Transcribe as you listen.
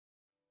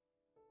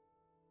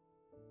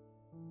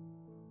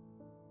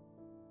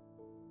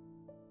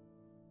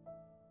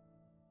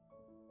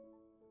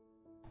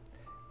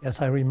As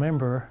I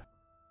remember,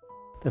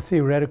 the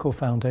theoretical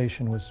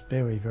foundation was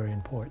very, very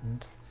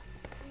important.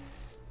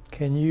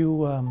 Can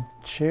you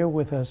share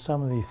with us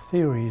some of the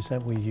theories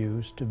that we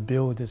used to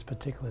build this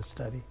particular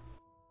study?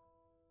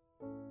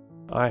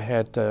 I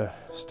had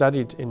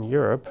studied in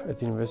Europe at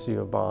the University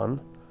of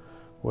Bonn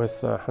with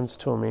Hans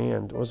Thome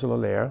and Ursula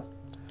Lehr,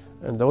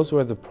 and those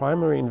were the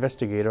primary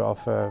investigator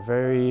of a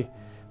very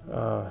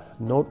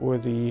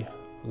noteworthy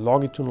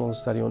longitudinal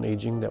study on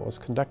aging that was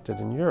conducted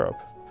in Europe.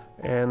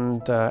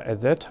 And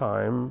at that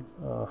time,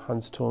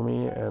 Hans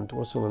Thome and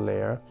Ursula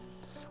Lehr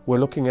were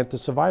looking at the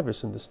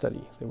survivors in the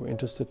study. They were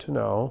interested to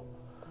know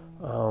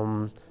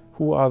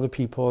who are the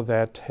people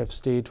that have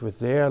stayed with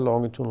their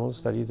longitudinal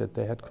study that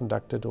they had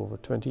conducted over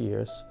 20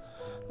 years,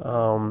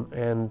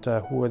 and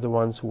who are the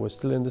ones who were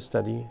still in the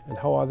study, and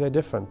how are they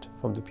different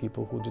from the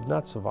people who did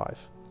not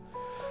survive.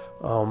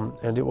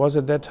 And it was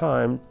at that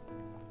time,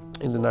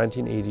 in the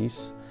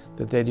 1980s,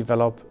 that they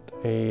developed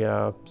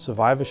a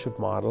survivorship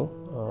model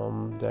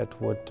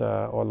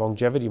or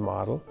longevity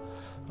model,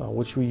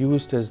 which we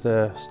used as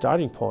the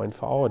starting point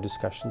for our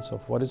discussions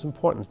of what is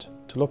important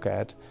to look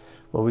at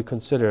when we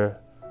consider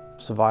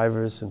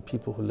survivors and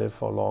people who live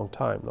for a long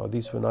time. Now,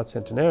 these were not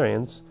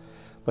centenarians,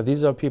 but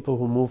these are people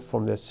who moved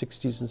from their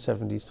 60s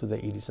and 70s to their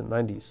 80s and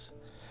 90s.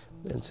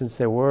 And since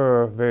there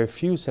were very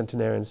few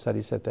centenarian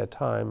studies at that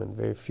time and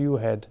very few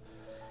had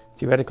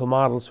theoretical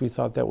models, we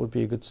thought that would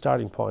be a good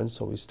starting point.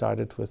 So we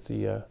started with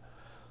the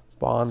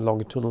Bonn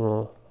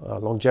longitudinal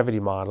longevity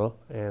model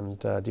and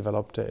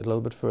developed it a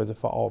little bit further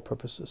for our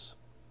purposes.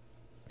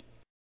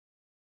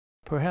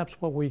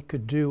 Perhaps what we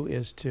could do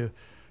is to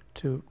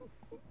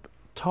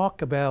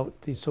talk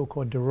about the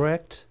so-called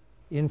direct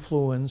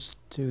influence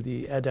to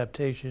the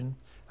adaptation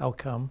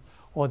outcome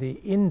or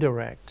the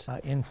indirect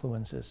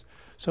influences.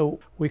 So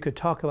we could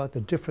talk about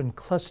the different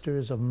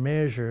clusters of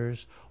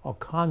measures or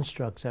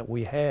constructs that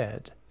we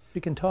had.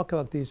 We can talk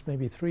about these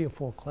maybe 3 or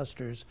 4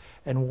 clusters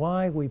and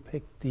why we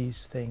picked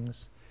these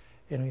things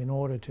in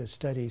order to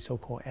study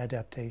so-called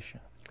adaptation.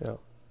 Yeah.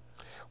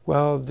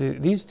 Well,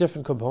 these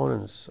different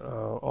components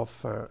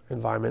of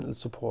environmental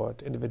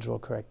support, individual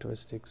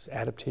characteristics,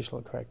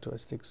 adaptational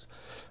characteristics,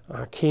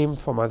 came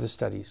from other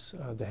studies.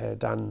 They had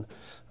done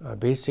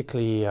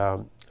basically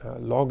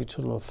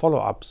longitudinal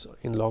follow-ups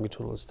in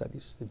longitudinal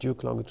studies, the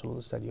Duke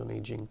longitudinal study on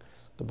aging,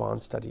 the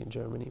Bonn study in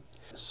Germany.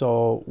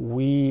 So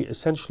we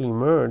essentially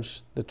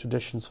merged the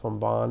traditions from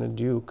Bonn and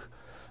Duke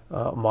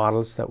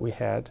models that we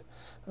had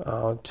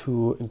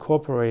to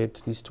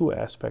incorporate these 2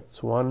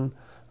 aspects. One,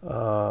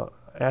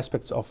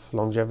 aspects of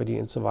longevity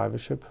and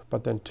survivorship,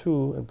 but then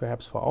 2, and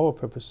perhaps for our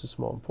purposes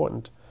more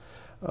important,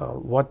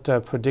 what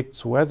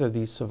predicts whether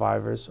these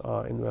survivors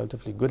are in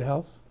relatively good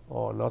health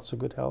or not so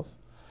good health,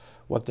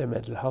 what their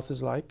mental health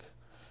is like,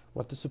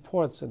 what the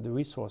supports and the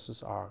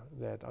resources are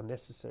that are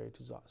necessary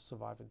to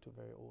survive into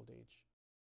very old age.